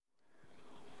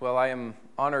I am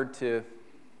honored to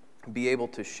be able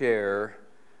to share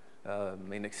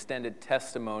an extended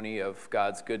testimony of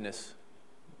God's goodness.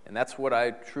 And that's what I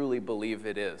truly believe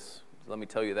it is. Let me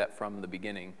tell you that from the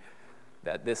beginning,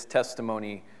 that this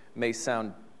testimony may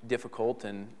sound difficult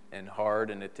and hard,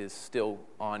 and it is still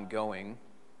ongoing.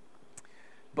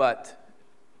 But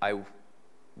I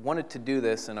wanted to do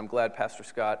this, and I'm glad Pastor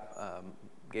Scott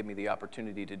gave me the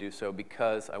opportunity to do so,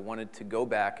 because I wanted to go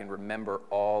back and remember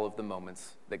all of the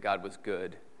moments that God was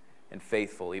good and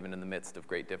faithful, even in the midst of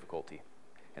great difficulty.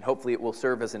 And hopefully it will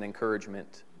serve as an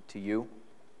encouragement to you.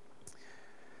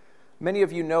 Many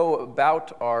of you know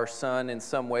about our son in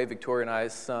some way, Victoria and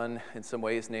I's son in some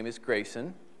way. His name is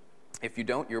Grayson. If you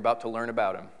don't, you're about to learn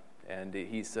about him. And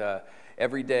he's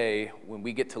every day when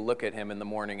we get to look at him in the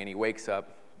morning and he wakes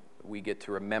up, we get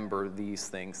to remember these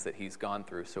things that he's gone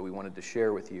through. So we wanted to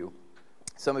share with you.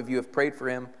 Some of you have prayed for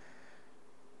him,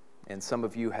 and some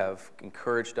of you have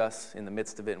encouraged us in the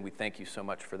midst of it, and we thank you so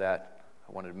much for that.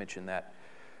 I wanted to mention that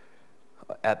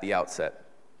at the outset.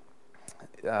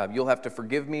 You'll have to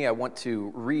forgive me. I want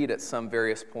to read at some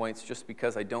various points just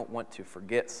because I don't want to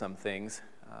forget some things.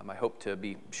 I hope to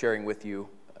be sharing with you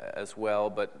as well,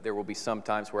 but there will be some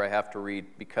times where I have to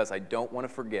read because I don't want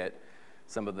to forget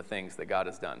some of the things that God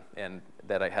has done and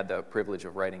that I had the privilege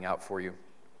of writing out for you.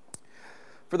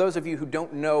 For those of you who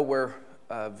don't know where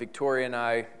Victoria and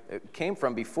I came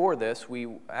from before this, we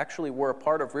actually were a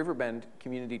part of Riverbend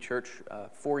Community Church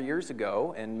 4 years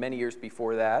ago, and many years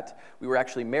before that. We were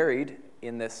actually married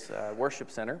in this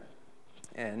worship center,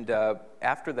 and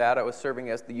after that I was serving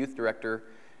as the youth director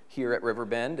here at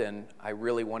Riverbend, and I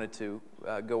really wanted to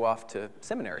go off to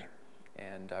seminary,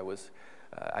 and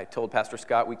I told Pastor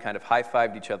Scott we kind of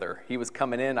high-fived each other. He was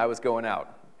coming in, I was going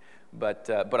out.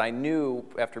 But I knew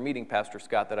after meeting Pastor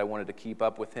Scott that I wanted to keep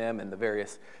up with him and the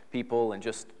various people and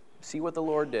just see what the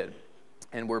Lord did.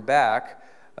 And we're back,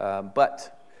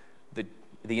 but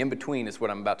the in-between is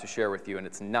what I'm about to share with you, and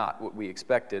it's not what we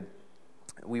expected.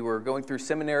 We were going through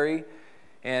seminary,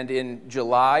 and in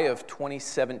July of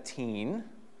 2017,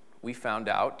 we found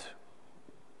out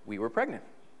we were pregnant.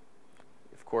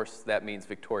 Of course, that means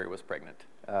Victoria was pregnant.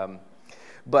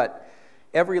 But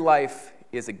every life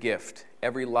is a gift.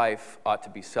 Every life ought to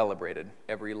be celebrated.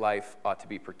 Every life ought to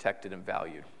be protected and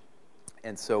valued.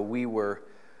 And so we were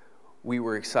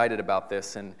excited about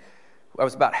this. And I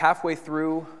was about halfway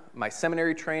through my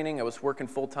seminary training. I was working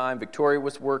full-time. Victoria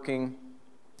was working.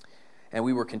 And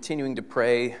we were continuing to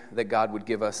pray that God would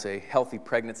give us a healthy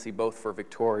pregnancy, both for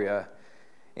Victoria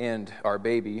and our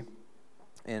baby.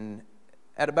 And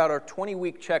at about our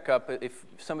 20-week checkup, if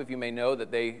some of you may know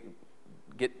that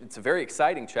it's a very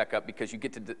exciting checkup because you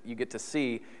get to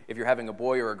see if you're having a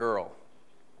boy or a girl.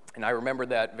 And I remember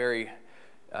that very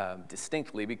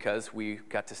distinctly because we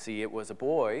got to see it was a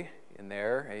boy in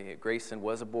there. Grayson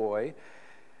was a boy.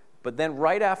 But then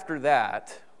right after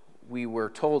that, we were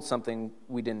told something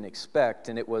we didn't expect,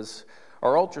 and it was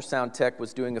our ultrasound tech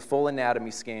was doing a full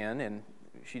anatomy scan, and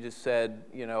she just said,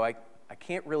 I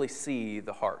can't really see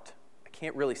the heart. I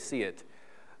can't really see it.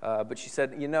 But she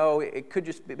said, it could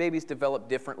just, babies develop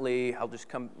differently. Why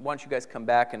don't you guys come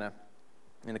back in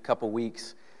a couple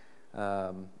weeks,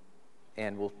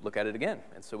 and we'll look at it again.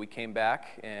 And so we came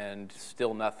back, and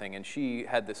still nothing. And she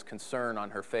had this concern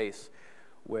on her face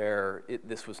where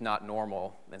this was not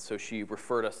normal. And so she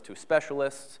referred us to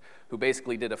specialists who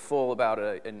basically did a full, about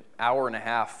an hour and a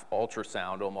half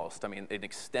ultrasound almost. I mean, an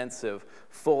extensive,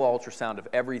 full ultrasound of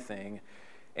everything.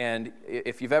 And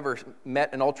if you've ever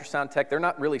met an ultrasound tech, they're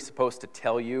not really supposed to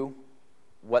tell you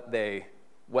what they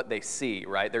see,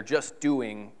 right? They're just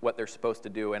doing what they're supposed to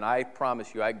do. And I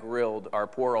promise you, I grilled our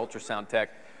poor ultrasound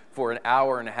tech for an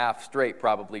hour and a half straight,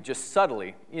 probably, just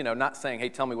subtly, not saying, hey,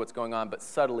 tell me what's going on, but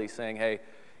subtly saying, hey,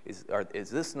 is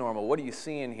this normal? What are you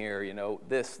seeing here?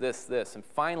 This. And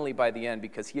finally, by the end,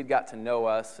 because he had got to know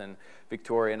us, and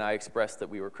Victoria and I expressed that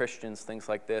we were Christians, things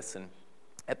like this, and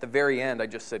at the very end, I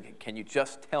just said, can you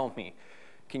just tell me?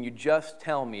 Can you just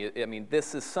tell me? I mean,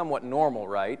 this is somewhat normal,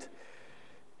 right?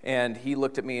 And he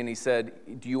looked at me and he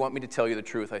said, do you want me to tell you the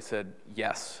truth? I said,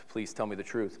 yes, please tell me the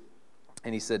truth.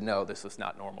 And he said, no, this is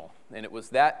not normal. And it was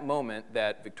that moment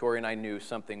that Victoria and I knew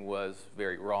something was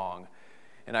very wrong.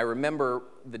 And I remember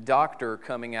the doctor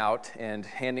coming out and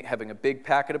having a big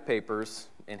packet of papers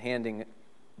and handing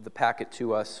the packet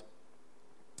to us,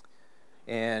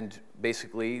 and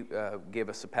basically gave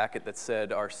us a packet that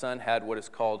said our son had what is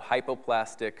called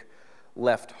hypoplastic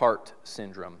left heart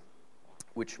syndrome,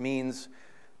 which means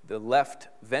the left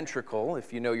ventricle,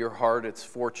 if you know your heart, it's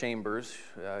 4 chambers.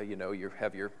 You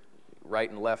have your right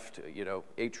and left,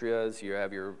 atrias. You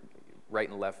have your right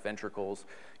and left ventricles.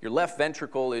 Your left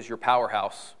ventricle is your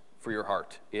powerhouse for your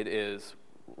heart. It is,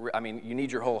 you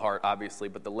need your whole heart, obviously,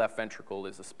 but the left ventricle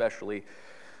is especially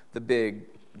the big,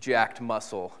 jacked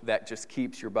muscle that just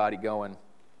keeps your body going.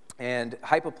 And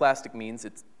hypoplastic means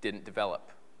it didn't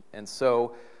develop. And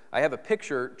so I have a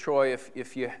picture, Troy,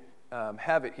 if you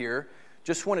have it here.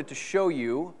 Just wanted to show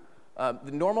you,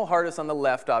 the normal heart is on the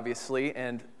left, obviously,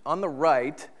 and on the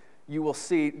right, you will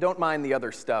see, don't mind the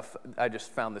other stuff, I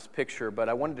just found this picture, but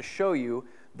I wanted to show you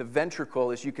the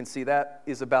ventricle. As you can see, that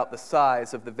is about the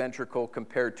size of the ventricle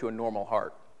compared to a normal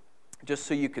heart, just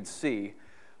so you could see.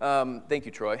 Thank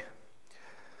you, Troy.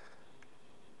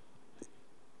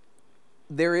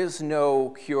 There is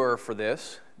no cure for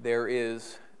this. There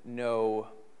is no,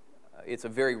 it's a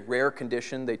very rare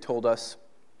condition. They told us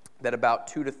that about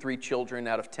 2 to 3 children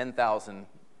out of 10,000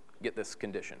 get this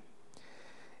condition.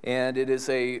 And it is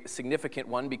a significant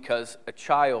one because a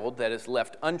child that is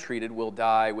left untreated will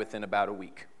die within about a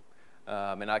week.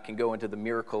 And I can go into the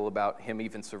miracle about him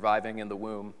even surviving in the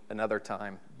womb another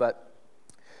time. But,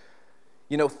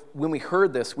 when we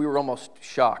heard this, we were almost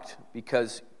shocked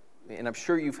because, and I'm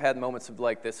sure you've had moments of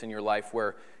like this in your life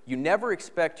where you never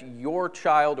expect your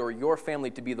child or your family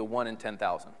to be the 1 in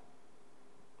 10,000,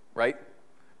 right?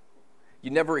 You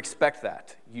never expect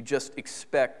that. You just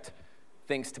expect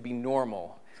things to be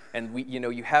normal. And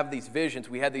you have these visions.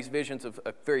 We had these visions of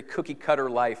a very cookie-cutter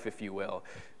life, if you will.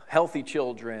 Healthy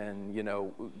children,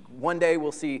 one day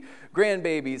we'll see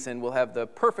grandbabies and we'll have the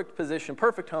perfect position,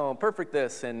 perfect home, perfect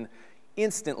this. And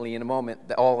instantly, in a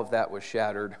moment, all of that was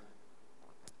shattered.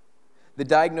 The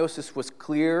diagnosis was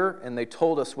clear, and they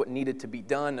told us what needed to be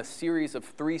done, a series of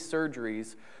 3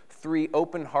 surgeries, 3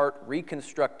 open-heart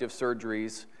reconstructive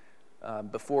surgeries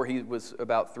before he was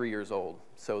about 3 years old.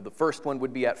 So the first one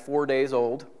would be at 4 days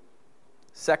old.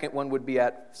 Second one would be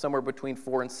at somewhere between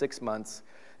 4 and 6 months.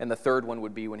 And the third one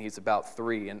would be when he's about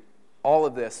 3. And all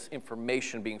of this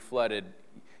information being flooded,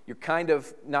 you're kind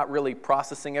of not really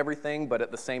processing everything, but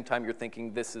at the same time you're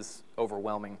thinking this is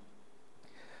overwhelming.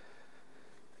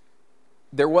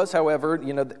 There was, however,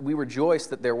 we rejoiced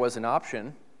that there was an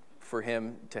option for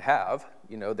him to have.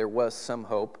 There was some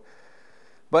hope.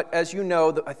 But as you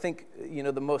know, I think,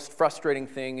 the most frustrating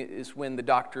thing is when the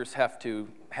doctors have to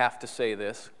say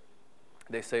this.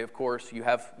 They say, of course, you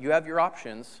have your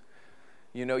options.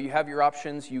 You have your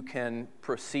options. You can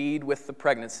proceed with the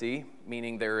pregnancy,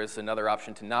 meaning there is another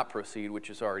option to not proceed, which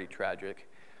is already tragic.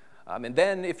 And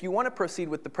then if you want to proceed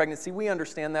with the pregnancy, we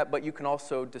understand that, but you can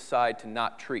also decide to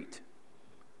not treat,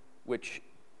 which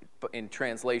in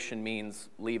translation means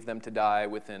leave them to die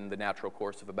within the natural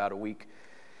course of about a week.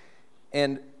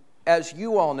 And as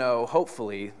you all know,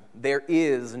 hopefully, there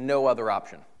is no other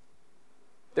option.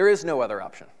 There is no other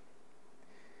option.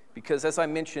 Because as I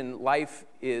mentioned, life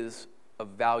is of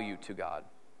value to God.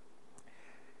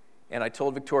 And I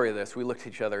told Victoria this. We looked at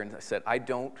each other and I said, I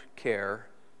don't care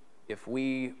if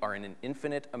we are in an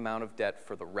infinite amount of debt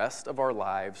for the rest of our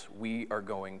lives, we are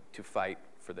going to fight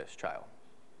for this child.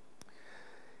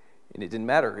 And it didn't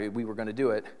matter. We were going to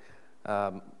do it.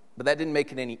 But that didn't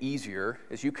make it any easier.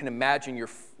 As you can imagine,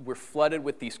 we're flooded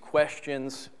with these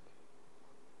questions.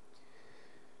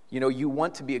 You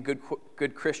want to be a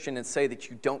good Christian and say that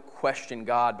you don't question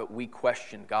God, but we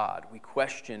question God. We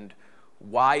questioned,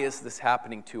 why is this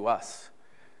happening to us?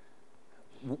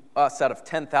 Us out of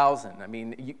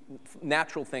 10,000.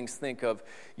 Natural things think of,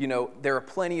 there are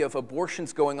plenty of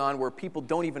abortions going on where people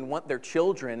don't even want their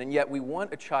children, and yet we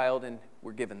want a child and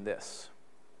we're given this.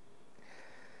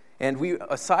 And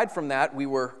aside from that, we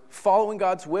were following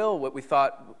God's will, what we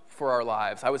thought for our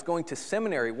lives. I was going to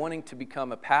seminary, wanting to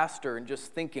become a pastor, and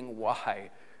just thinking, why?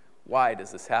 Why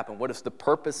does this happen? What is the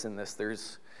purpose in this?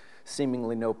 There's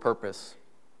seemingly no purpose.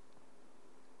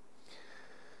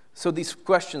 So these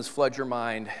questions flood your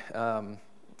mind.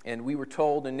 And we were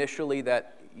told initially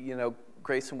that,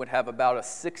 Grayson would have about a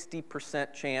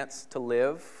 60% chance to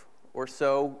live or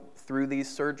so through these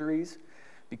surgeries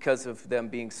because of them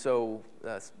being so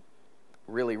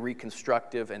really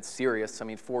reconstructive and serious.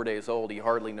 4 days old, he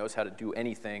hardly knows how to do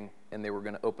anything, and they were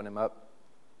going to open him up.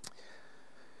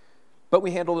 But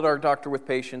we handled our doctor with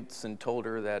patience and told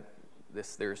her that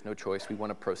there's no choice. We want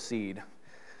to proceed.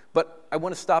 But I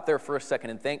want to stop there for a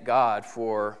second and thank God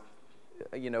for,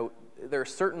 there are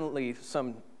certainly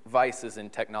some vices in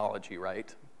technology,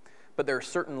 right? But there are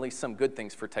certainly some good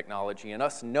things for technology. And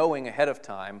us knowing ahead of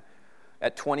time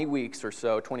at 20 weeks or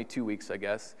so, 22 weeks, I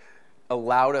guess,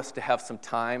 allowed us to have some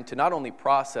time to not only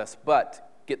process,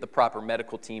 but get the proper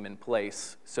medical team in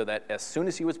place so that as soon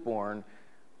as he was born,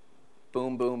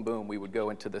 boom, boom, boom, we would go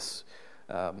into this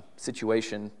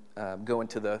situation, go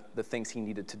into the things he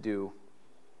needed to do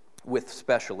with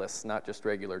specialists, not just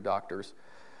regular doctors.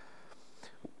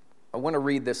 I want to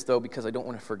read this, though, because I don't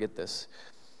want to forget this.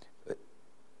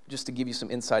 Just to give you some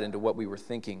insight into what we were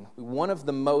thinking. One of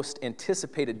the most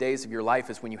anticipated days of your life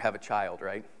is when you have a child,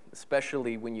 right?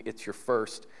 Especially when it's your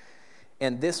first.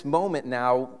 And this moment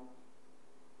now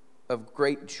of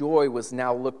great joy was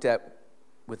now looked at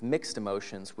with mixed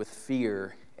emotions, with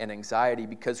fear and anxiety,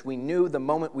 because we knew the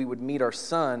moment we would meet our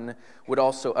son would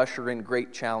also usher in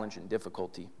great challenge and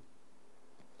difficulty.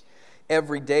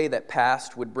 Every day that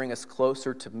passed would bring us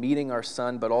closer to meeting our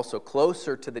son, but also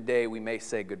closer to the day we may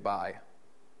say goodbye.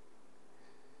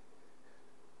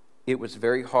 It was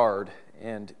very hard,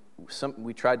 and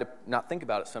we tried to not think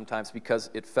about it sometimes because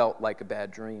it felt like a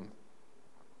bad dream.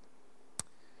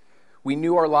 We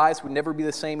knew our lives would never be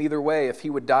the same either way. If he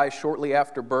would die shortly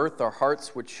after birth, our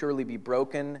hearts would surely be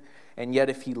broken, and yet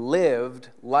if he lived,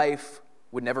 life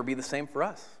would never be the same for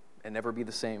us and never be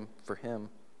the same for him.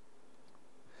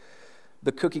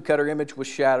 The cookie-cutter image was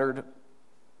shattered,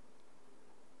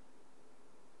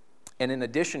 and in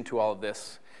addition to all of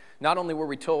this, not only were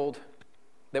we told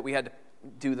that we had to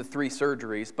do the 3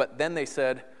 surgeries, but then they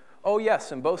said, oh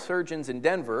yes, and both surgeons in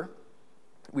Denver,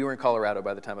 we were in Colorado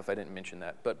by the time if I didn't mention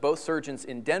that, but both surgeons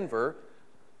in Denver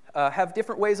have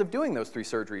different ways of doing those 3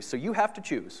 surgeries, so you have to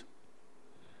choose.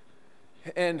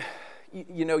 And,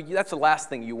 you know, that's the last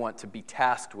thing you want to be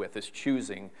tasked with is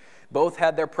choosing. Both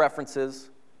had their preferences,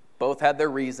 both had their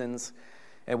reasons,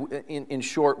 and in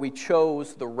short, we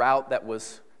chose the route that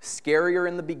was scarier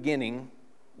in the beginning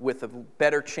with a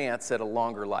better chance at a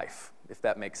longer life, if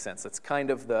that makes sense. That's kind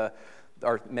of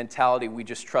our mentality. We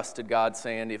just trusted God,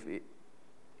 saying,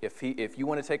 if you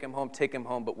want to take him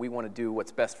home, but we want to do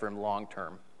what's best for him long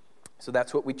term. So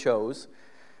that's what we chose.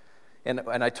 And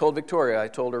I told Victoria, I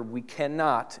told her, we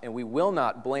cannot and we will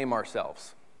not blame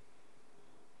ourselves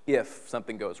if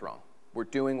something goes wrong. We're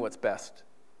doing what's best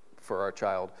for our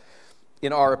child,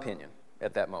 in our opinion,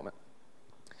 at that moment.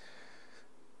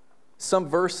 Some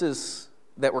verses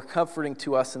that were comforting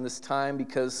to us in this time,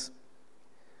 because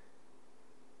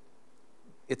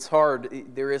it's hard.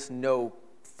 There is no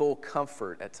full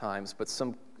comfort at times, but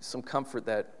some comfort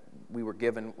that we were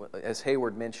given, as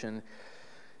Hayward mentioned,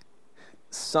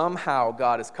 somehow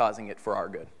God is causing it for our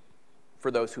good, for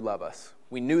those who love us.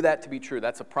 We knew that to be true.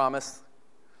 That's a promise.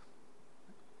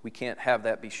 We can't have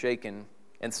that be shaken.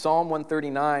 And Psalm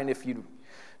 139, if you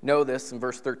know this, in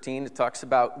verse 13, it talks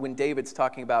about when David's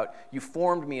talking about, you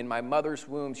formed me in my mother's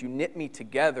wombs, you knit me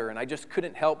together, and I just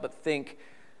couldn't help but think,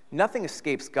 nothing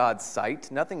escapes God's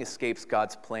sight, nothing escapes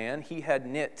God's plan. He had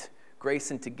knit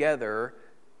Grayson together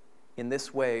in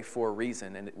this way for a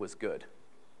reason, and it was good.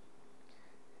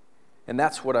 And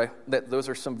that's those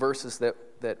are some verses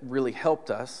that really helped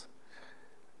us,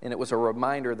 and it was a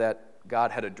reminder that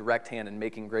God had a direct hand in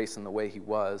making Grayson the way he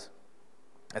was.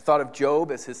 I thought of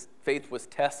Job as his faith was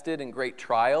tested in great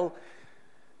trial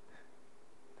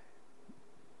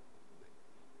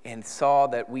and saw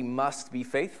that we must be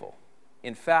faithful.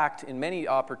 In fact, in many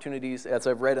opportunities, as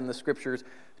I've read in the scriptures,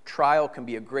 trial can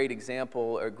be a great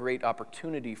example, a great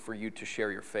opportunity for you to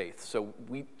share your faith. So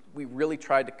we really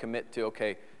tried to commit to,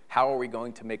 okay, how are we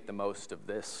going to make the most of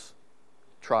this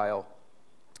trial?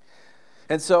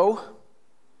 And so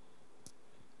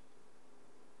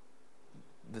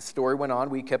the story went on.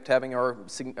 We kept having our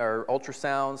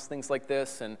ultrasounds, things like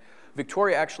this, and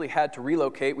Victoria actually had to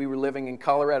relocate. We were living in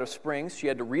Colorado Springs. She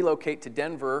had to relocate to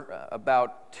Denver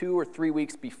about 2 or 3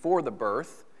 weeks before the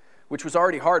birth, which was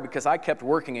already hard because I kept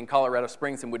working in Colorado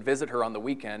Springs and would visit her on the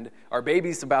weekend. Our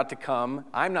baby's about to come.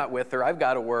 I'm not with her. I've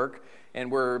got to work, and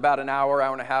we're about an hour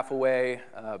and a half away.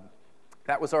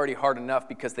 That was already hard enough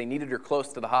because they needed her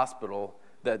close to the hospital,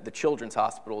 the children's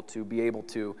hospital, to be able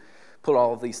to put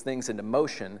all of these things into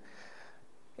motion.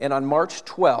 And on March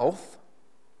 12th,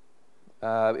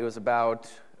 it was about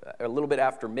a little bit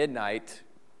after midnight,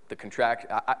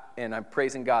 and I'm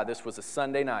praising God, this was a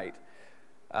Sunday night,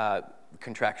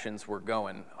 contractions were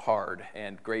going hard,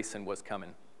 and Grayson was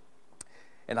coming.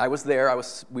 And I was there.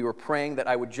 We were praying that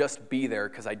I would just be there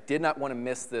because I did not want to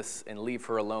miss this and leave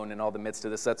her alone in all the midst of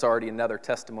this. That's already another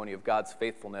testimony of God's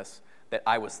faithfulness, that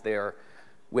I was there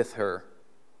with her.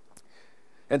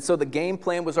 And so the game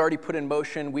plan was already put in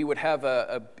motion. We would have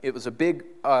it was a big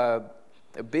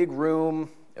room,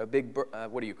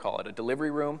 what do you call it, a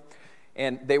delivery room.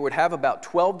 And they would have about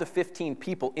 12 to 15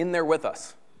 people in there with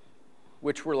us,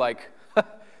 which were like,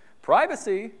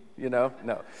 privacy, no,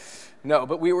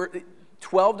 but we were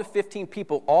 12 to 15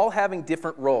 people all having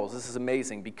different roles. This is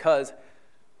amazing because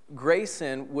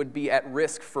Grayson would be at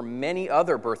risk for many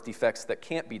other birth defects that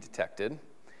can't be detected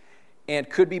and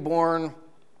could be born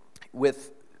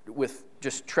with with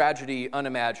just tragedy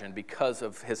unimagined because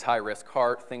of his high-risk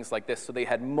heart, things like this. So they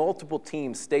had multiple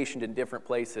teams stationed in different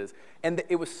places. And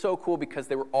it was so cool because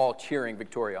they were all cheering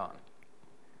Victoria on,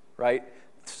 right?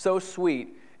 So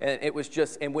sweet. And it was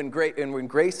just, and when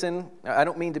Grayson, I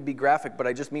don't mean to be graphic, but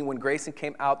I just mean when Grayson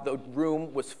came out, the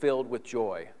room was filled with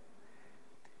joy.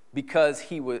 Because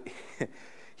he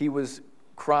was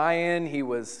crying, he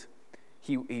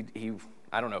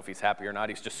I don't know if he's happy or not,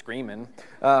 he's just screaming.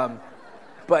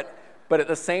 But at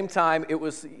the same time, it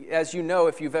was, as you know,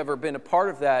 if you've ever been a part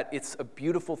of that, it's a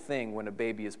beautiful thing when a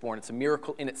baby is born. It's a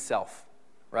miracle in itself,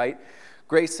 right?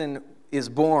 Grayson is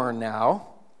born now,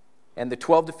 and the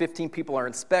 12 to 15 people are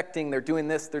inspecting, they're doing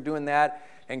this, they're doing that,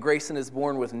 and Grayson is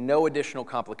born with no additional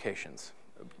complications.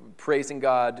 Praising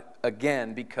God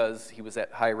again because he was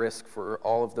at high risk for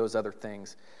all of those other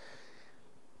things.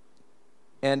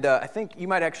 And I think you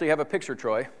might actually have a picture,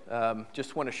 Troy.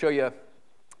 Just want to show you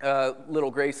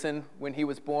little Grayson when he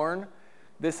was born.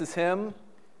 This is him,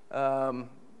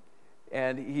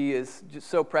 and he is just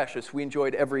so precious. We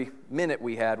enjoyed every minute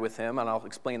we had with him, and I'll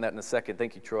explain that in a second.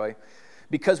 Thank you, Troy.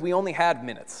 Because we only had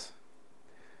minutes.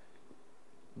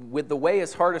 With the way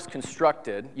his heart is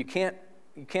constructed, you can't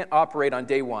operate on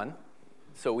day one,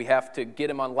 so we have to get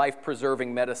him on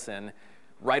life-preserving medicine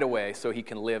right away so he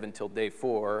can live until day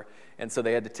 4. And so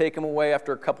they had to take him away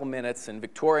after a couple minutes, and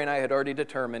Victoria and I had already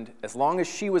determined as long as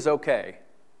she was okay,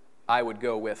 I would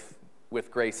go with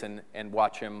Grayson and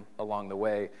watch him along the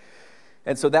way.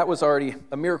 And so that was already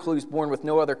a miracle. He was born with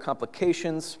no other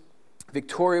complications.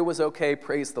 Victoria was okay,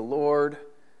 praise the Lord,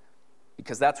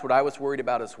 because that's what I was worried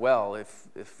about as well.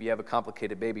 If you have a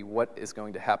complicated baby, what is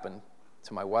going to happen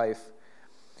to my wife?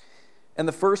 And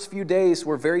the first few days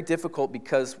were very difficult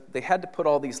because they had to put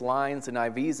all these lines and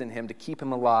IVs in him to keep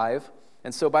him alive.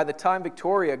 And so by the time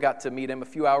Victoria got to meet him a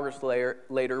few hours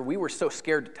later, we were so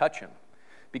scared to touch him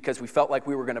because we felt like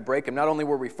we were going to break him. Not only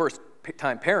were we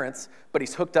first-time parents, but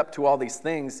he's hooked up to all these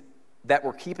things that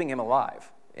were keeping him alive.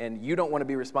 And you don't want to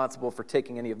be responsible for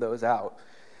taking any of those out.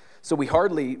 So we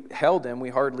hardly held him. We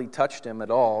hardly touched him at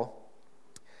all.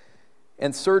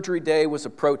 And surgery day was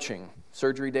approaching.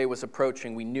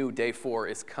 We knew day 4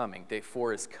 is coming. Day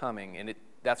 4 is coming. And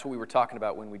that's what we were talking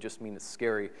about when we just mean it's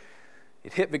scary.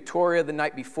 It hit Victoria the day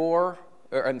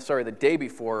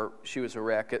before she was a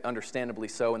wreck, understandably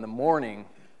so. In the morning,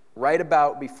 right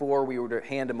about before we were to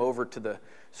hand him over to the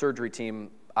surgery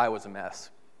team, I was a mess.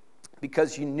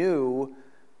 Because you knew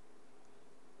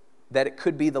that it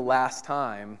could be the last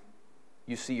time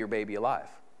you see your baby alive.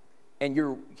 And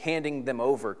you're handing them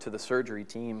over to the surgery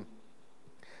team.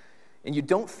 And you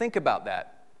don't think about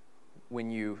that when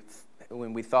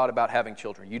we thought about having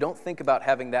children. You don't think about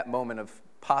having that moment of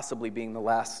possibly being the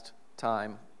last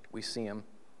time we see him.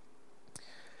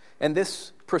 And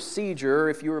this procedure,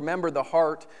 if you remember the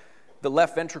heart, the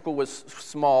left ventricle was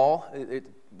small. It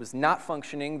was not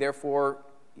functioning. Therefore,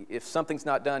 if something's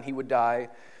not done, he would die.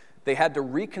 They had to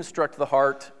reconstruct the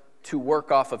heart to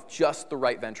work off of just the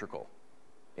right ventricle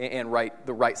and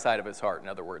the right side of his heart, in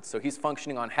other words. So he's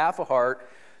functioning on half a heart.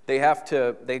 They've got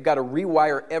to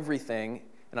rewire everything.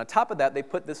 And on top of that, they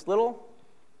put this little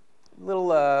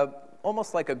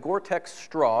almost like a Gore-Tex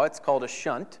straw. It's called a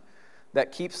shunt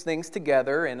that keeps things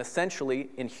together. And essentially,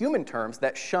 in human terms,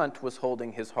 that shunt was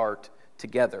holding his heart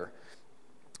together.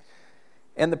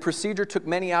 And the procedure took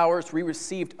many hours. We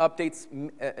received updates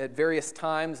at various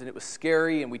times, and it was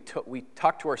scary. And we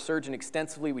talked to our surgeon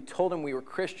extensively. We told him we were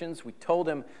Christians. We told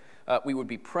him we would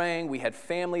be praying. We had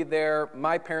family there.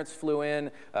 My parents flew in.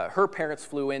 Her parents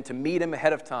flew in to meet him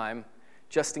ahead of time,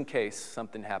 just in case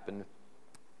something happened.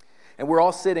 And we're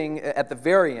all sitting at the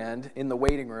very end in the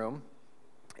waiting room,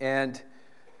 and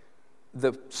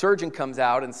the surgeon comes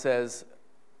out and says,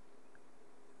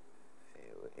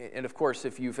 and of course,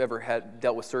 if you've ever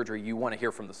dealt with surgery, you want to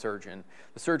hear from the surgeon.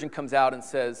 The surgeon comes out and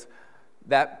says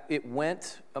that it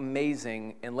went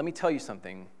amazing, and let me tell you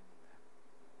something.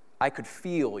 I could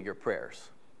feel your prayers.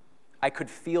 I could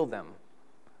feel them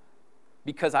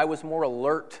because I was more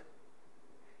alert.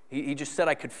 He just said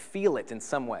I could feel it in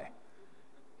some way.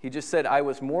 He just said I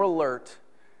was more alert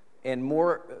and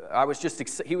more,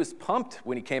 he was pumped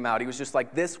when he came out. He was just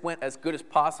like, this went as good as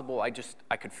possible. I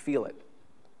could feel it.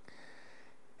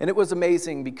 And it was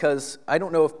amazing because I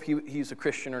don't know if he's a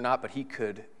Christian or not, but he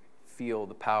could feel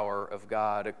the power of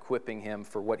God equipping him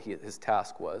for what his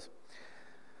task was.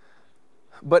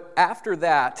 But after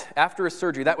his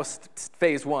surgery, that was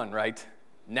phase 1, right?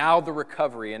 Now the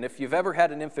recovery. And if you've ever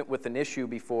had an infant with an issue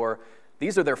before,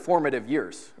 these are their formative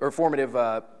years, or formative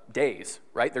days,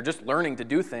 right? They're just learning to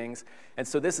do things. And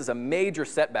so this is a major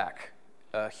setback,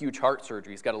 a huge heart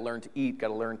surgery. He's got to learn to eat, got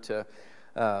to learn to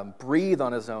breathe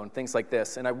on his own, things like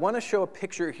this. And I want to show a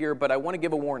picture here, but I want to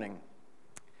give a warning.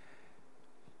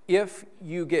 If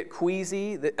you get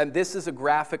queasy, and this is a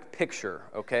graphic picture,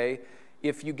 okay?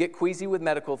 If you get queasy with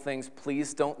medical things,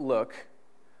 please don't look.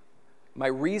 My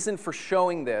reason for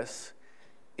showing this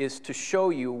is to show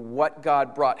you what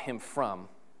God brought him from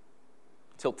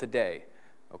till today,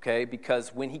 okay?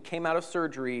 Because when he came out of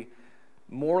surgery,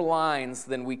 more lines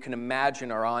than we can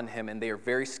imagine are on him, and they are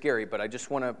very scary. But I just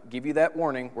want to give you that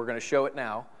warning. We're going to show it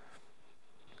now.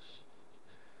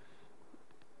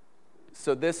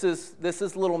 So this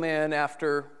is little man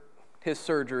after his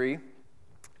surgery.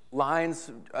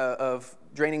 Lines of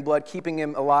draining blood, keeping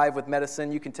him alive with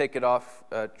medicine. You can take it off,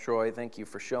 Troy. Thank you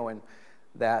for showing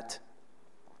that.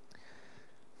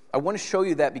 I want to show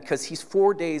you that because he's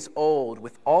 4 days old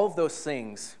with all of those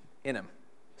things in him.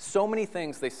 So many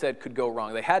things they said could go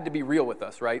wrong. They had to be real with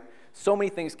us, right? So many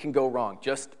things can go wrong,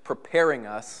 just preparing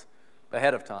us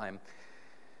ahead of time.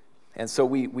 And so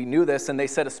we knew this, and they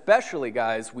said, especially,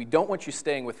 guys, we don't want you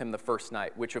staying with him the first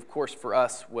night, which, of course, for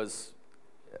us was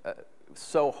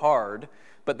so hard.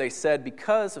 But they said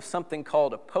because of something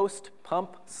called a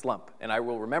post-pump slump, and I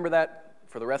will remember that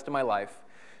for the rest of my life,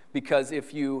 because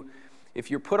if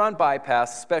you're put on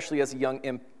bypass, especially as a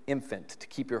young infant, to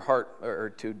keep your heart,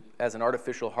 or as an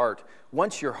artificial heart,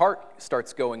 once your heart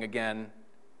starts going again,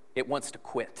 it wants to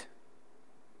quit.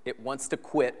 It wants to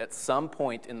quit at some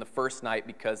point in the first night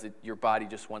because your body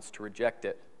just wants to reject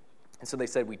it. And so they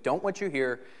said, we don't want you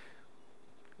here.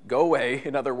 Go away,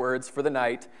 in other words, for the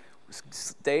night.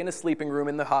 Stay in a sleeping room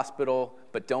in the hospital,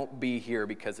 but don't be here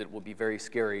because it will be very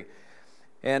scary.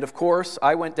 And of course,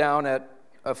 I went down at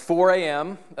 4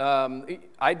 a.m.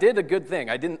 I did a good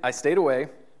thing. I stayed away.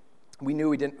 We knew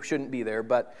we shouldn't be there,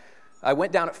 but I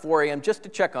went down at 4 a.m. just to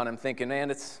check on him, thinking,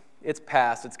 man, it's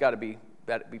past. It's got to be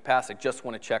past. I just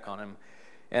want to check on him.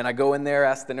 And I go in there,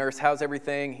 ask the nurse, how's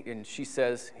everything? And she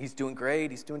says, he's doing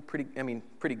great. He's doing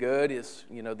pretty good.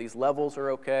 These levels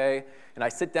are okay. And I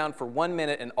sit down for 1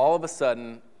 minute, and all of a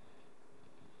sudden,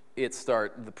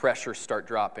 the pressures start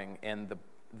dropping, and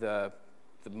the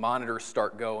monitors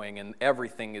start going, and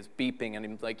everything is beeping, and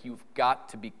I'm like, you've got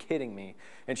to be kidding me.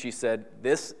 And she said,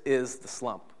 this is the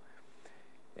slump.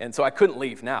 And so I couldn't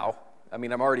leave now.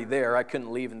 I'm already there. I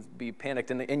couldn't leave and be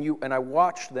panicked. And I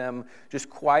watched them just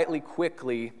quietly,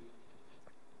 quickly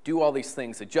do all these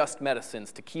things, adjust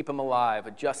medicines to keep him alive,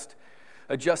 adjust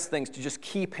things to just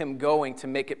keep him going, to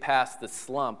make it past the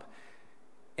slump.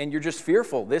 And you're just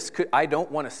fearful. I don't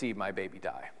want to see my baby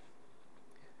die.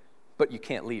 But you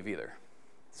can't leave either.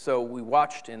 So we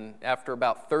watched, and after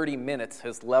about 30 minutes,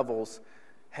 his levels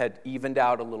had evened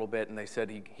out a little bit, and they said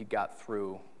he got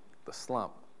through the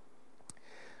slump,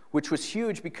 which was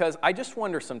huge because I just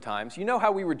wonder sometimes, you know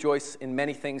how we rejoice in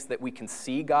many things that we can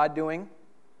see God doing,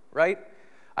 right?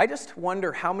 I just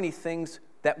wonder how many things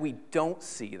that we don't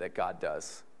see that God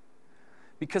does.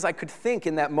 Because I could think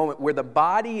in that moment where the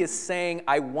body is saying,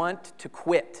 I want to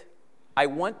quit. I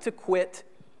want to quit.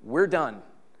 We're done.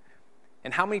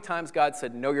 And how many times God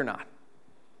said, no, you're not.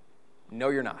 No,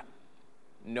 you're not.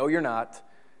 No, you're not.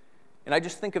 And I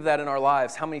just think of that in our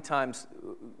lives, how many times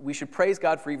we should praise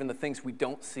God for even the things we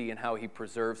don't see and how he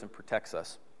preserves and protects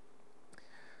us.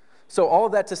 So all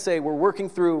of that to say, we're working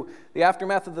through the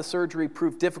aftermath of the surgery,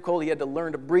 proved difficult. He had to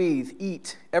learn to breathe,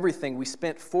 eat, everything. We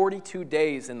spent 42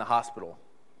 days in the hospital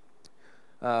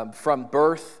from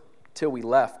birth till we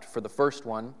left for the first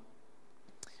one.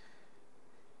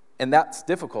 And that's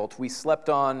difficult. We slept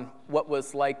on what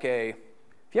was like have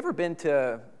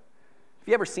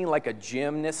you ever seen like a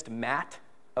gymnast mat,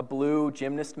 a blue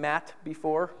gymnast mat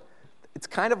before? It's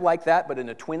kind of like that, but in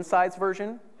a twin-size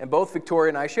version. And both Victoria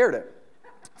and I shared it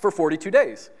for 42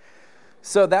 days.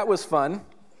 So that was fun.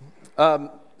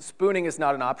 Spooning is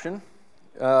not an option.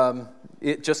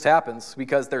 It just happens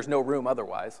because there's no room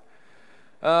otherwise.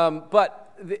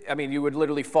 You would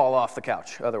literally fall off the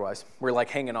couch otherwise. We're like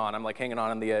hanging on. I'm like hanging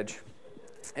on the edge.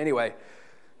 Anyway,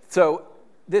 so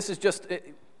this is just,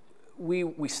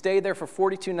 we stayed there for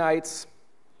 42 nights,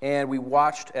 and we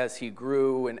watched as he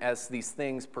grew and as these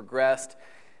things progressed.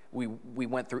 We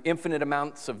went through infinite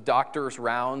amounts of doctors'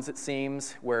 rounds, it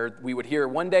seems, where we would hear,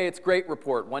 one day it's great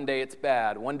report, one day it's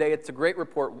bad, one day it's a great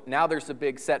report, now there's a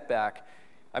big setback.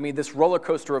 This roller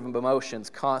coaster of emotions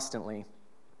constantly.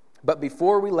 But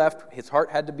before we left, his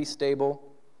heart had to be stable.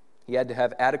 He had to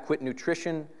have adequate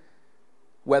nutrition,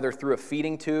 whether through a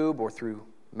feeding tube or through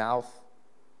mouth.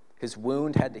 His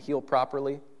wound had to heal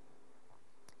properly.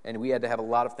 And we had to have a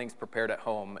lot of things prepared at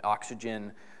home,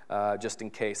 oxygen, just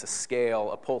in case, a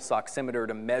scale, a pulse oximeter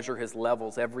to measure his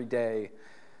levels every day.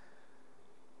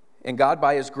 And God,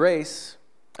 by his grace,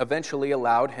 eventually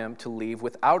allowed him to leave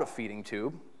without a feeding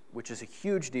tube, which is a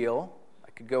huge deal.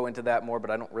 I could go into that more, but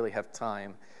I don't really have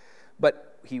time.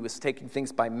 But he was taking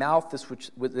things by mouth.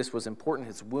 This was important.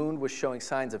 His wound was showing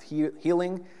signs of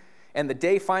healing. And the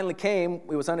day finally came,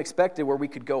 it was unexpected, where we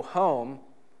could go home.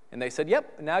 And they said,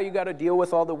 yep, now you got to deal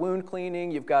with all the wound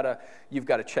cleaning. You've got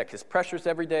to check his pressures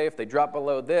every day. If they drop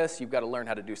below this, you've got to learn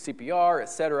how to do CPR,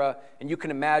 etc. And you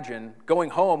can imagine going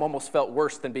home almost felt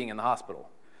worse than being in the hospital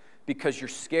because you're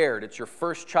scared. It's your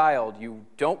first child. You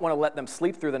don't want to let them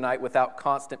sleep through the night without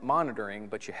constant monitoring,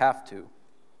 but you have to.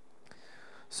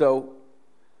 So,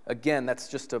 again, that's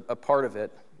just a part of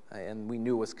it, and we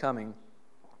knew was coming.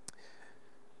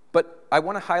 But I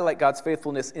want to highlight God's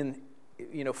faithfulness in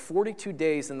 42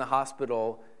 days in the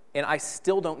hospital, and I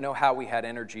still don't know how we had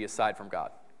energy aside from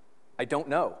God. I don't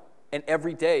know. And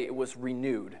every day it was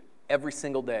renewed, every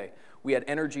single day. We had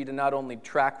energy to not only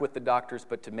track with the doctors,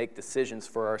 but to make decisions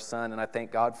for our son, and I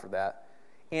thank God for that.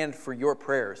 And for your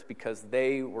prayers, because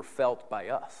they were felt by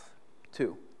us,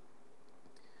 too.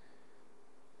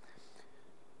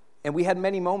 And we had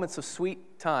many moments of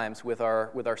sweet times with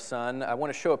our son. I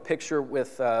want to show a picture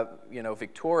with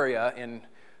Victoria and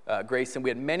Grayson.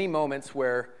 We had many moments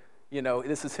where,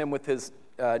 this is him with his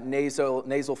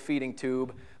nasal feeding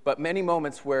tube, but many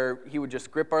moments where he would just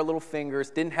grip our little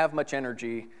fingers, didn't have much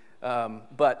energy,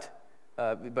 but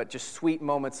just sweet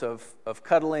moments of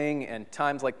cuddling and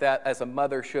times like that, as a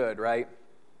mother should, right?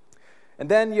 And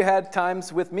then you had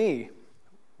times with me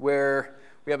where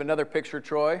we have another picture,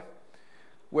 Troy,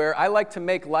 where I like to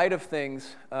make light of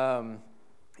things, in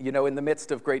the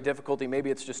midst of great difficulty.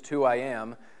 Maybe it's just who I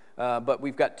am. But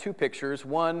we've got two pictures.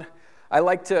 One, I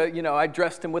like to, I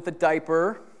dressed him with a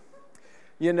diaper.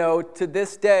 To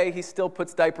this day, he still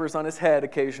puts diapers on his head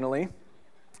occasionally.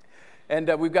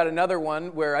 And we've got another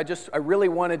one where I really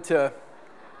wanted to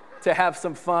have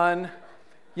some fun.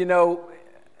 He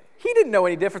didn't know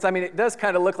any difference. I mean, it does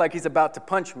kind of look like he's about to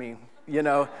punch me.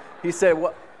 He said,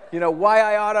 well, why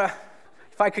I oughta,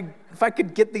 if I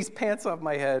could get these pants off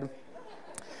my head.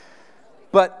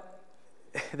 But,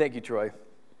 thank you, Troy.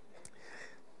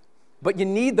 But you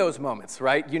need those moments,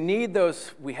 right? You need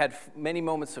those. We had many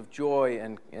moments of joy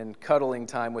and cuddling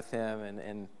time with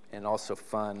him and also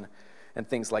fun and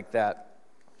things like that.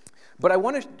 But I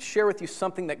want to share with you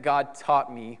something that God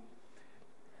taught me,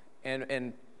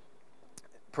 and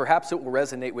perhaps it will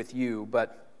resonate with you.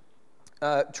 But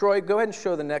Troy, go ahead and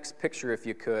show the next picture if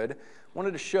you could. I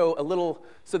wanted to show a little.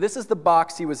 So this is the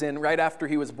box he was in right after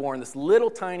he was born, this little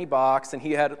tiny box, and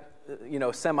he had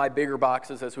semi-bigger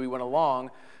boxes as we went along.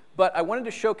 But I wanted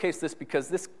to showcase this because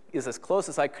this is as close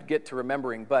as I could get to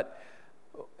remembering.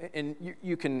 And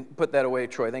you can put that away,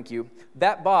 Troy, thank you.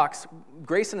 That box,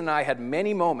 Grayson and I had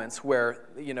many moments where,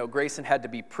 Grayson had to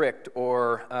be pricked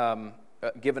or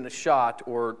given a shot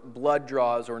or blood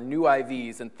draws or new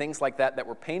IVs and things like that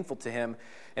were painful to him.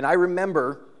 And I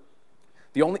remember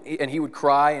and he would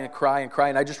cry and cry and cry.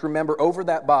 And I just remember over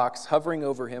that box, hovering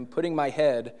over him, putting my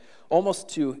head almost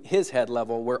to his head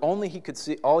level, where all he could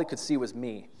see was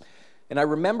me. And I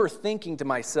remember thinking to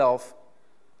myself,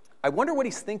 I wonder what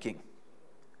he's thinking.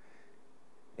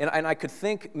 And I could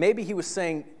think maybe he was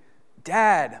saying,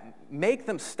 Dad, make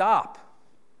them stop.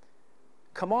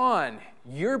 Come on,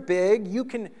 you're big.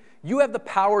 You have the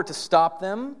power to stop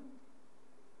them.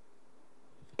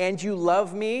 And you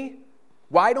love me.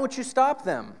 Why don't you stop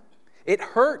them? It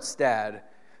hurts, Dad.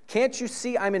 Can't you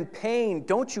see I'm in pain?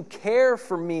 Don't you care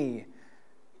for me?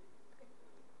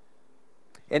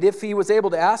 And if he was able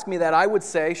to ask me that, I would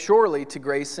say, surely, to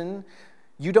Grayson,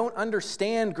 you don't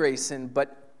understand, Grayson,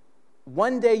 but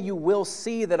one day you will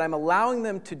see that I'm allowing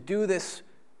them to do this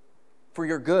for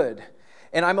your good.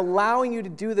 And I'm allowing you to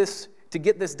do this, to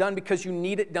get this done because you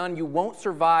need it done. You won't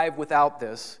survive without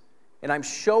this. And I'm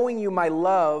showing you my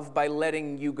love by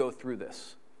letting you go through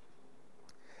this.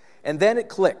 And then it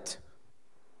clicked.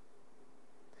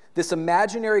 This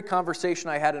imaginary conversation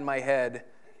I had in my head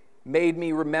made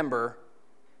me remember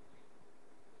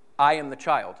I am the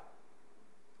child.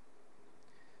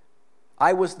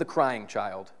 I was the crying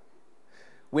child.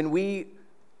 When we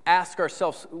ask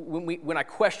ourselves, when I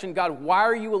question God, why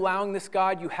are you allowing this,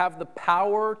 God? You have the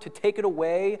power to take it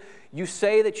away. You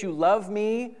say that you love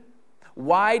me.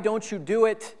 Why don't you do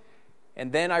it?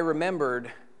 And then I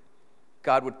remembered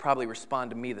God would probably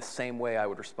respond to me the same way I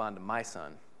would respond to my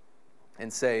son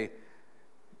and say,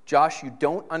 Josh, you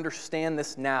don't understand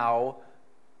this now,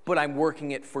 but I'm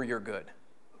working it for your good.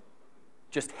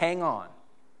 Just hang on.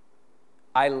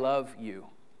 I love you.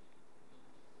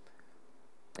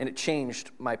 And it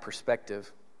changed my perspective.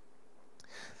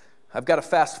 I've got to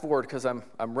fast forward because I'm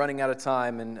running out of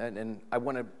time, and I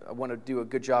want to do a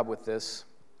good job with this.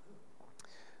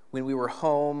 When we were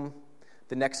home,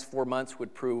 the next 4 months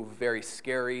would prove very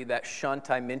scary. That shunt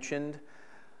I mentioned,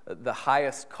 the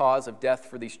highest cause of death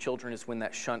for these children is when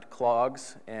that shunt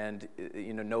clogs and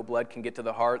no blood can get to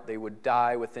the heart. They would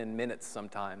die within minutes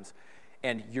sometimes.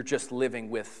 And you're just living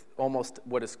with almost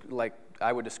what is like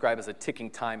I would describe as a ticking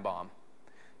time bomb.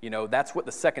 That's what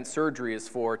the second surgery is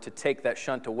for, to take that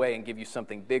shunt away and give you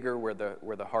something bigger where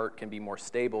the heart can be more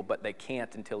stable, but they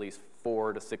can't until he's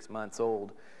 4 to 6 months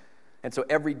old. And so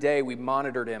every day we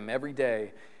monitored him, every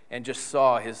day, and just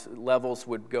saw his levels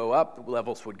would go up,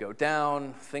 levels would go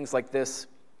down, things like this.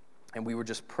 And we were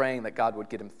just praying that God would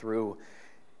get him through,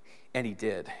 and he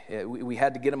did. We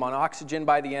had to get him on oxygen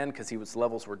by the end because his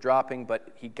levels were dropping, but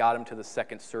he got him to the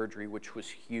second surgery, which was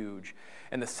huge.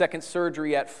 And the second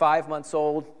surgery at 5 months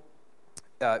old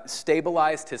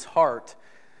stabilized his heart.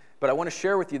 But I want to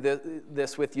share with you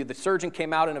this with you. The surgeon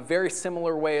came out in a very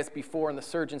similar way as before, and the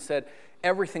surgeon said,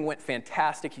 everything went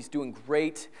fantastic. He's doing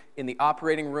great in the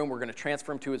operating room. We're going to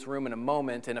transfer him to his room in a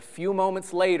moment. And a few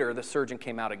moments later, the surgeon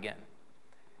came out again.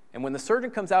 And when the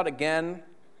surgeon comes out again,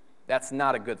 that's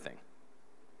not a good thing.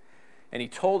 And he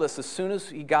told us as soon as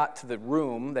he got to the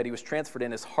room that he was transferred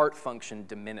in, his heart function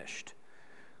diminished.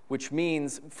 Which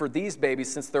means for these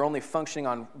babies, since they're only functioning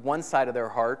on one side of their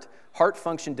heart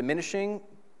function diminishing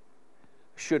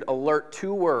should alert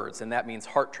 2 words, and that means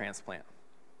heart transplant,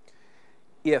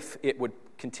 if it would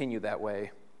continue that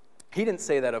way. He didn't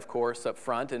say that, of course, up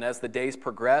front, and as the days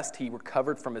progressed, he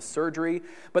recovered from his surgery,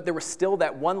 but there was still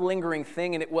that one lingering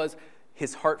thing, and it was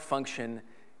his heart function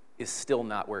is still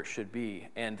not where it should be.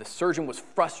 And the surgeon was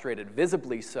frustrated,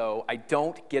 visibly so. I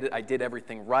don't get it. I did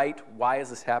everything right. Why is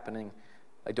this happening?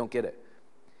 I don't get it.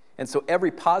 And so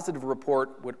every positive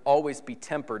report would always be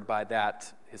tempered by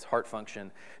that, his heart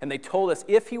function. And they told us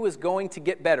if he was going to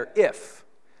get better, if,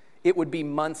 it would be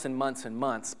months and months and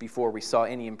months before we saw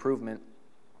any improvement.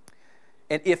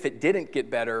 And if it didn't get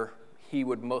better, he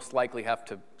would most likely have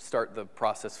to start the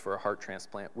process for a heart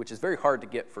transplant, which is very hard to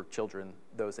get for children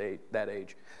that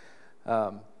age.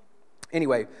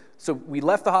 Anyway, so we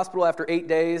left the hospital after 8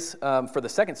 days for the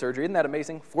second surgery. Isn't that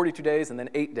amazing? 42 days and then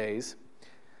 8 days.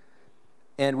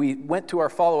 And we went to our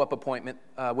follow-up appointment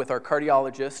with our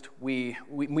cardiologist. We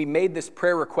made this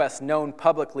prayer request known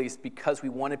publicly because we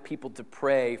wanted people to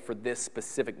pray for this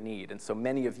specific need. And so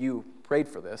many of you prayed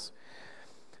for this.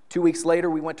 2 weeks later,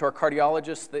 we went to our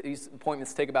cardiologist. These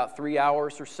appointments take about 3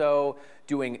 hours or so,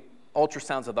 doing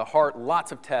ultrasounds of the heart,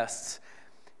 lots of tests.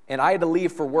 And I had to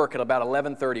leave for work at about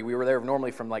 11:30. We were there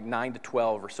normally from like 9 to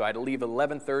 12 or so. I had to leave at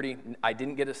 11:30. I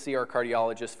didn't get to see our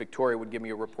cardiologist. Victoria would give me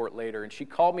a report later. And she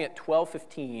called me at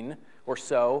 12:15 or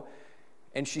so,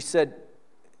 and she said,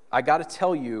 I've got to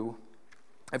tell you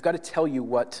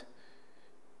what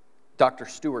Dr.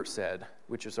 Stewart said,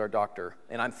 which is our doctor.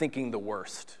 And I'm thinking the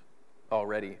worst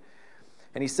already.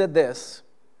 And he said this.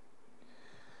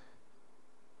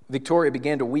 Victoria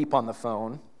began to weep on the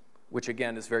phone, which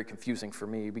again is very confusing for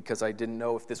me because I didn't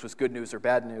know if this was good news or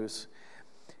bad news.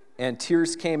 And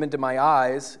tears came into my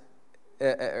eyes,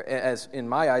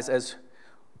 as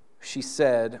she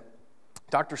said,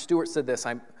 Dr. Stewart said this,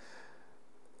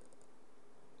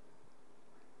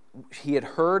 he had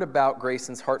heard about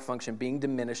Grayson's heart function being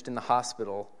diminished in the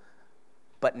hospital,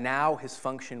 but now his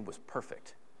function was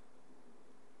perfect.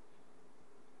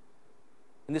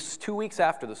 And this was 2 weeks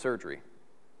after the surgery.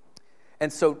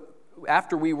 And so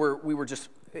after we were just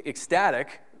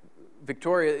ecstatic,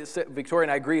 Victoria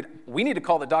and I agreed, we need to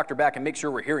call the doctor back and make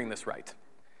sure we're hearing this right.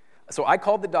 So I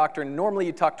called the doctor, and normally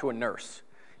you talk to a nurse.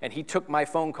 And he took my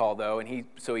phone call, though, and he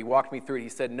walked me through it. He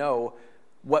said, no,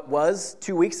 what was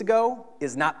 2 weeks ago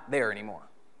is not there anymore.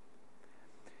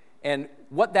 And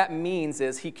what that means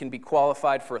is he can be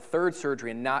qualified for a third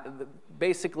surgery, and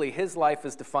basically his life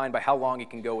is defined by how long he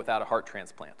can go without a heart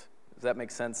transplant. Does that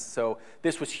make sense? So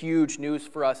this was huge news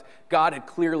for us. God had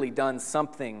clearly done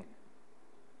something,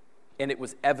 and it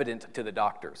was evident to the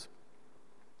doctors.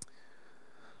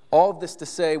 All of this to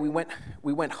say, we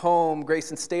went home.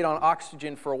 Grayson stayed on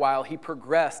oxygen for a while. He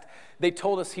progressed. They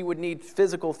told us he would need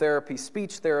physical therapy,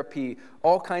 speech therapy,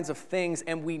 all kinds of things.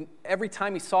 And every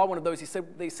time he saw one of those,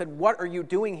 they said, "What are you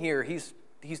doing here? He's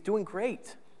doing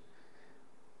great."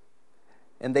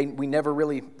 And we never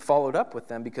really followed up with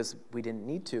them because we didn't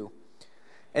need to.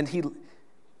 And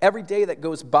every day that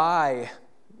goes by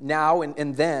now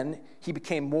and then, he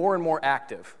became more and more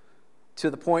active to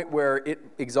the point where it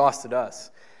exhausted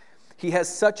us. He has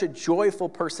such a joyful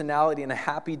personality and a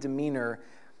happy demeanor,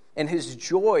 and his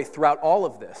joy throughout all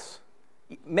of this.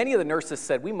 Many of the nurses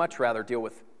said, we much rather deal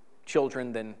with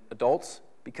children than adults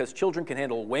because children can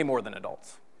handle way more than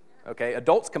adults. okay?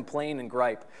 Adults complain and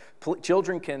gripe.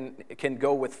 Children can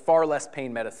go with far less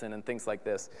pain medicine and things like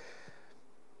this.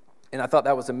 And I thought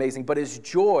that was amazing. But his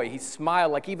joy, he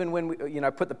smiled, like even when I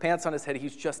put the pants on his head,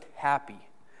 he's just happy.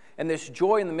 And this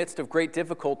joy in the midst of great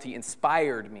difficulty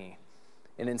inspired me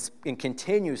and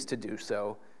continues to do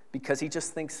so because he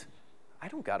just thinks, I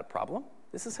don't got a problem.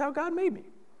 This is how God made me.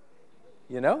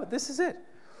 This is it.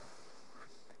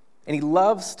 And he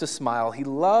loves to smile. He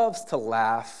loves to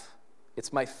laugh.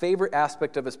 It's my favorite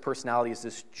aspect of his personality is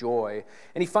this joy.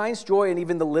 And he finds joy in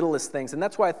even the littlest things. And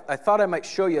that's why I thought I might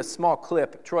show you a small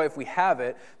clip. Troy, if we have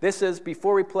it,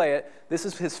 before we play it, this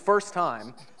is his first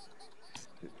time.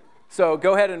 So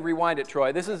go ahead and rewind it,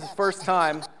 Troy. This is his first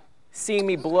time seeing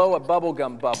me blow a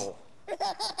bubblegum bubble.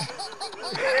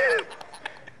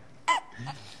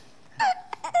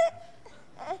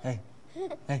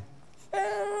 Hey.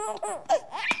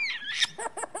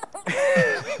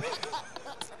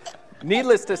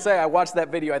 Needless to say, I watched that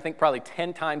video, I think, probably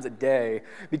 10 times a day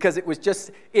because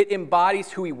it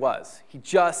embodies who he was. He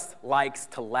just likes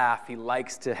to laugh. He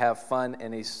likes to have fun,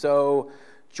 and he's so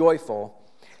joyful.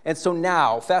 And so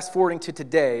now, fast forwarding to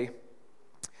today,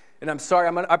 and I'm sorry,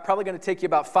 I'm probably going to take you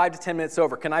about 5 to 10 minutes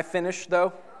over. Can I finish,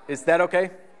 though? Is that okay?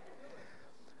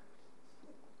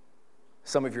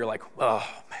 Some of you are like, oh,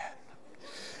 man.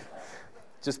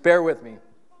 Just bear with me.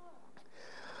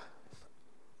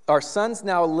 Our son's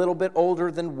now a little bit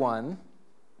older than 1.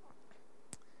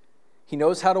 He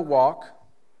knows how to walk.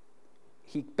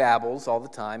 He babbles all the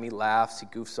time. He laughs. He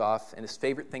goofs off. And his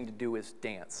favorite thing to do is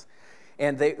dance.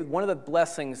 And one of the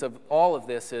blessings of all of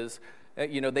this is,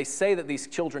 they say that these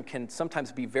children can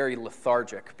sometimes be very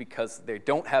lethargic because he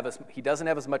doesn't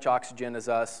have as much oxygen as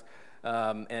us,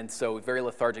 and so very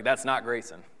lethargic. That's not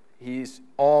Grayson. He's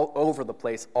all over the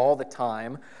place all the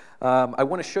time. I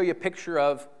want to show you a picture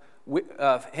of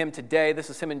him today. This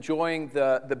is him enjoying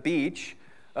the beach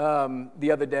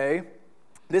the other day.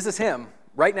 This is him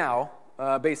right now,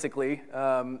 basically.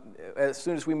 As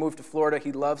soon as we moved to Florida,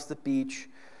 he loves the beach.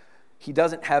 He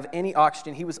doesn't have any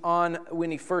oxygen. He was on,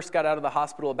 when he first got out of the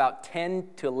hospital, about 10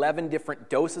 to 11 different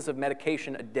doses of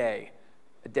medication a day,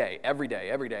 every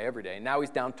day. Now he's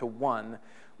down to 1,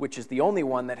 which is the only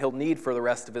one that he'll need for the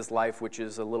rest of his life, which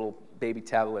is a little baby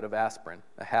tablet of aspirin,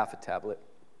 a half a tablet.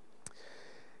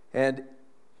 And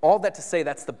all that to say,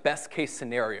 that's the best case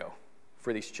scenario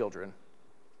for these children.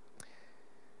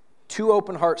 2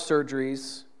 open heart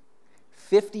surgeries,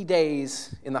 50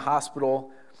 days in the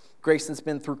hospital. Grayson's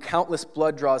been through countless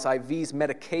blood draws, IVs,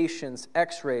 medications,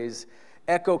 x-rays,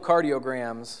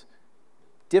 echocardiograms,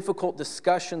 difficult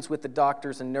discussions with the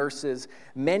doctors and nurses,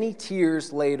 many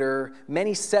tears later,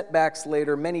 many setbacks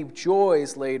later, many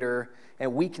joys later,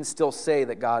 and we can still say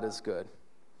that God is good.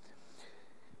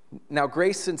 Now,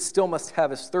 Grayson still must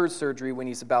have his 3rd surgery when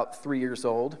he's about 3 years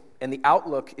old, and the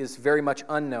outlook is very much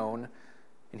unknown,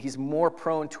 and he's more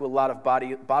prone to a lot of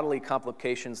bodily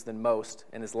complications than most,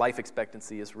 and his life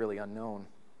expectancy is really unknown.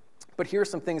 But here are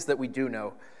some things that we do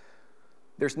know.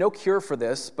 There's no cure for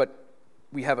this, but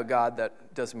we have a God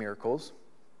that does miracles,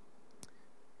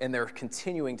 and they're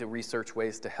continuing to research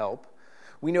ways to help.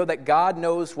 We know that God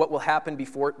knows what will happen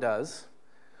before it does.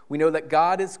 We know that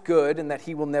God is good and that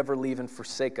he will never leave and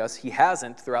forsake us. He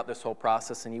hasn't throughout this whole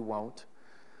process, and he won't.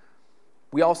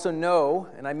 We also know,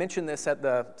 and I mentioned this at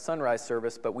the sunrise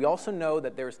service, but we also know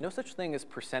that there's no such thing as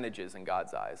percentages in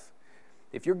God's eyes.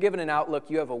 If you're given an outlook,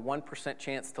 you have a 1%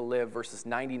 chance to live versus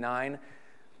 99,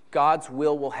 God's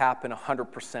will happen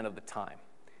 100% of the time.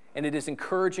 And it is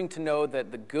encouraging to know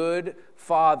that the good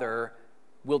Father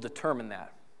will determine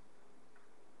that.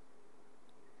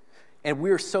 And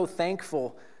we are so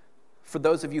thankful for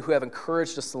those of you who have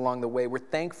encouraged us along the way. We're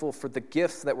thankful for the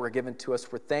gifts that were given to us.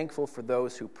 We're thankful for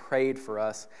those who prayed for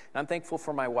us. And I'm thankful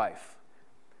for my wife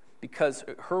because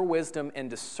her wisdom and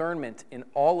discernment in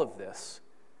all of this,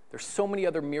 there's so many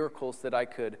other miracles that I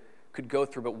could go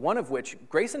through, but one of which,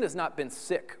 Grayson has not been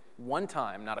sick one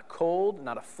time, not a cold,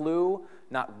 not a flu,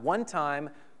 not one time.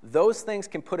 Those things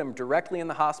can put him directly in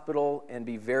the hospital and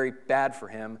be very bad for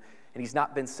him, and he's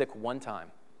not been sick one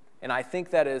time. And I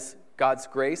think that is God's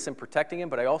grace in protecting him,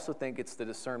 but I also think it's the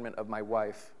discernment of my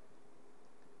wife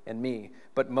and me,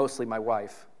 but mostly my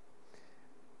wife.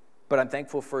 But I'm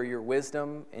thankful for your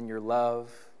wisdom and your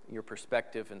love, your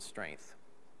perspective and strength.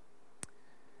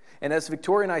 And as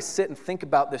Victoria and I sit and think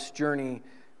about this journey,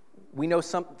 we know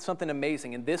something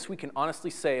amazing. And this we can honestly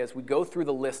say as we go through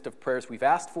the list of prayers we've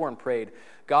asked for and prayed,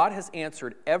 God has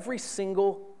answered every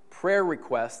single prayer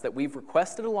request that we've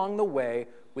requested along the way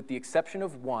with the exception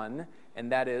of one, and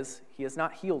that is, he has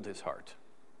not healed his heart.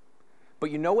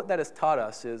 But you know what that has taught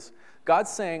us is God's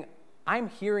saying, I'm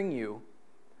hearing you.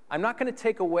 I'm not going to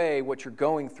take away what you're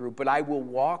going through, but I will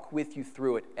walk with you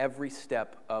through it every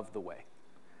step of the way.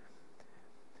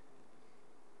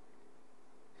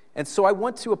 And so I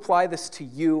want to apply this to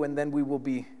you, and then we will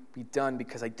be done,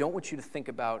 because I don't want you to think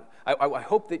about, I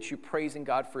hope that you're praising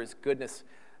God for his goodness.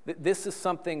 This is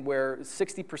something where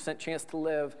 60% chance to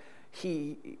live,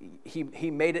 he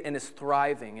made it and is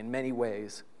thriving in many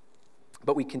ways.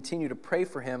 But we continue to pray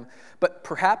for him. But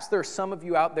perhaps there are some of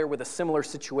you out there with a similar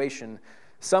situation,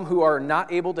 some who are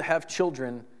not able to have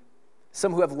children,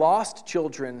 some who have lost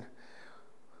children,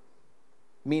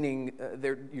 meaning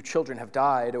your children have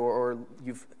died, or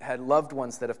you've had loved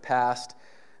ones that have passed.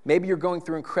 Maybe you're going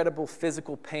through incredible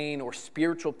physical pain or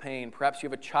spiritual pain. Perhaps you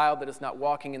have a child that is not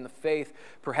walking in the faith.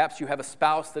 Perhaps you have a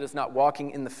spouse that is not walking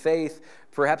in the faith.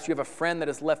 Perhaps you have a friend that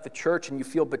has left the church and you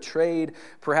feel betrayed.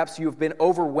 Perhaps you've been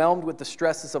overwhelmed with the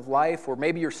stresses of life, or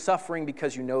maybe you're suffering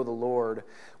because you know the Lord.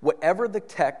 Whatever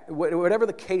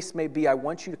the case may be, I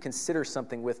want you to consider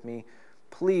something with me.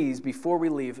 Please, before we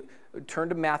leave, turn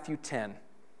to Matthew 10.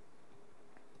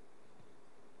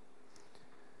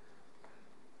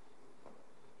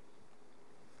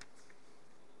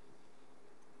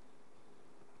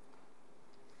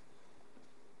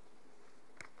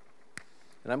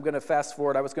 And I'm going to fast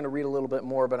forward. I was going to read a little bit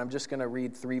more, but I'm just going to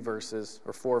read 4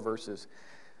 verses.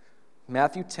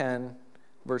 Matthew 10,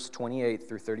 verse 28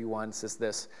 through 31 says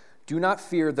this: "Do not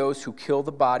fear those who kill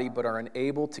the body but are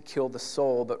unable to kill the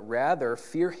soul, but rather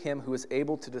fear him who is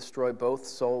able to destroy both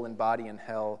soul and body in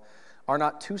hell. Are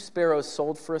not 2 sparrows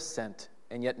sold for a cent,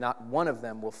 and yet not one of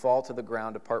them will fall to the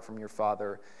ground apart from your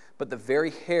Father? But the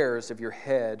very hairs of your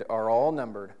head are all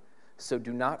numbered. So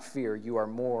do not fear, you are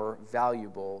more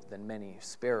valuable than many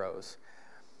sparrows."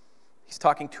 He's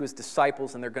talking to his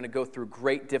disciples, and they're going to go through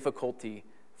great difficulty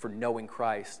for knowing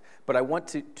Christ. But I want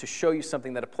to show you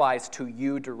something that applies to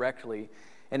you directly,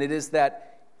 and it is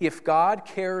that if God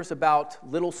cares about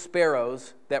little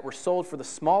sparrows that were sold for the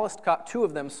smallest, 2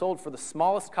 of them sold for the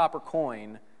smallest copper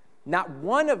coin, not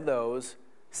one of those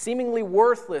seemingly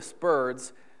worthless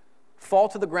birds fall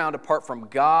to the ground apart from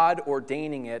God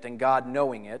ordaining it and God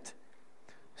knowing it.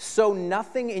 So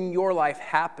nothing in your life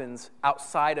happens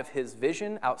outside of his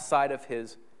vision, outside of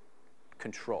his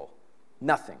control.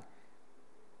 Nothing.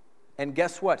 And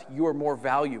guess what? You are more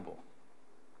valuable.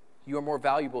 You are more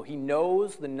valuable. He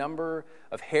knows the number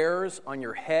of hairs on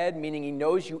your head, meaning he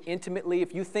knows you intimately.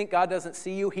 If you think God doesn't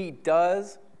see you, he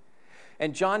does.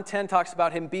 And John 10 talks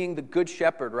about him being the good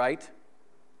shepherd, right?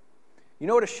 You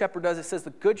know what a shepherd does? It says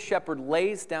the good shepherd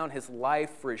lays down his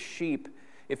life for his sheep.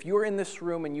 If you're in this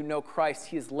room and you know Christ,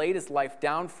 he has laid his life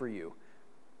down for you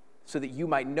so that you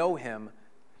might know him.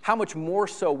 How much more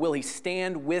so will he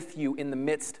stand with you in the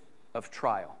midst of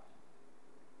trial?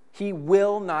 He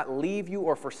will not leave you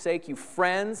or forsake you.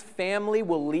 Friends, family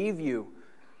will leave you,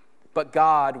 but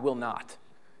God will not.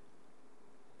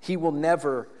 He will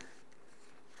never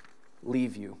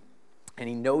leave you, and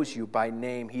he knows you by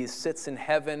name. He sits in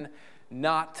heaven,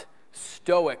 not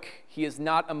stoic. He is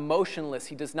not emotionless.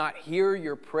 He does not hear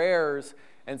your prayers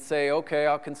and say, okay,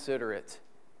 I'll consider it.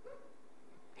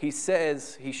 He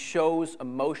shows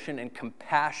emotion and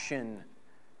compassion.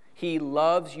 He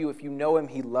loves you. If you know him,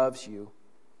 he loves you.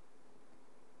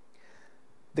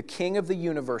 The King of the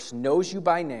universe knows you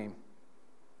by name.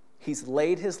 He's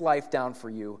laid his life down for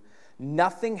you.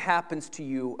 Nothing happens to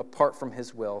you apart from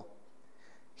his will.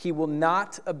 He will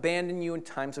not abandon you in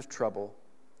times of trouble.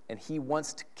 And he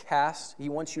wants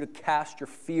you to cast your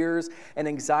fears and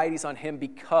anxieties on him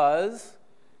because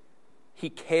he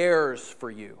cares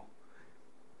for you.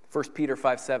 1 Peter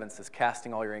 5:7 says,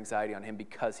 casting all your anxiety on him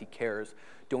because he cares.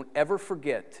 Don't ever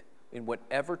forget, in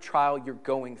whatever trial you're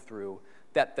going through,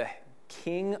 that the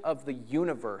King of the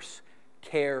universe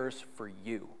cares for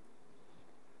you.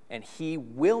 And he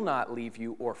will not leave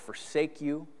you or forsake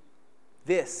you.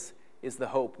 This is the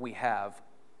hope we have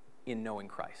in knowing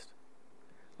Christ.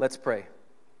 Let's pray.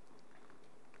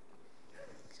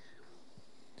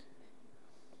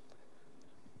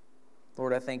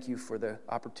 Lord, I thank you for the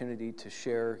opportunity to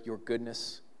share your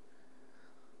goodness.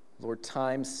 Lord,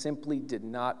 time simply did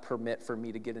not permit for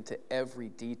me to get into every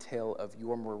detail of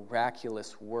your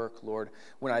miraculous work, Lord.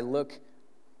 When I look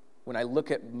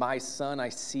at my son, I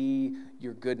see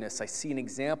your goodness. I see an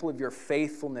example of your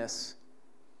faithfulness.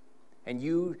 And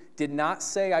you did not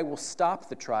say, I will stop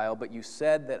the trial, but you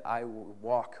said that I will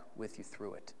walk with you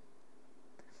through it.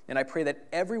 And I pray that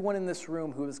everyone in this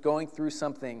room who is going through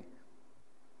something,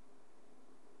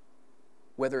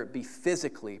 whether it be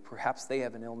physically, perhaps they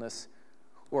have an illness,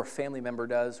 or a family member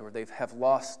does, or they have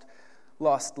lost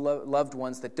loved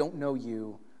ones that don't know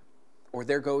you, or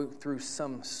they're going through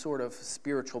some sort of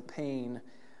spiritual pain,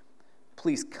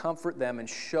 Please comfort them and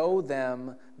show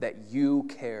them that you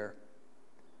care,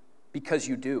 because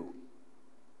you do.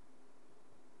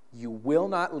 You will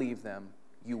not leave them.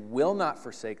 You will not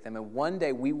forsake them. And one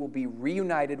day we will be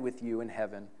reunited with you in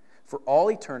heaven for all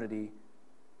eternity,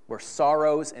 where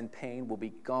sorrows and pain will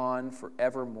be gone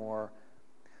forevermore.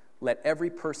 Let every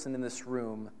person in this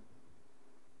room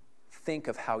think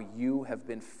of how you have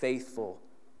been faithful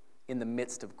in the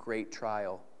midst of great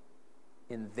trial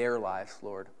in their lives,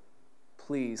 Lord.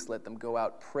 Please let them go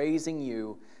out praising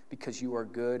you because you are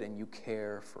good and you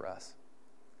care for us.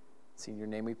 It's in your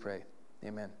name we pray.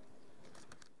 Amen.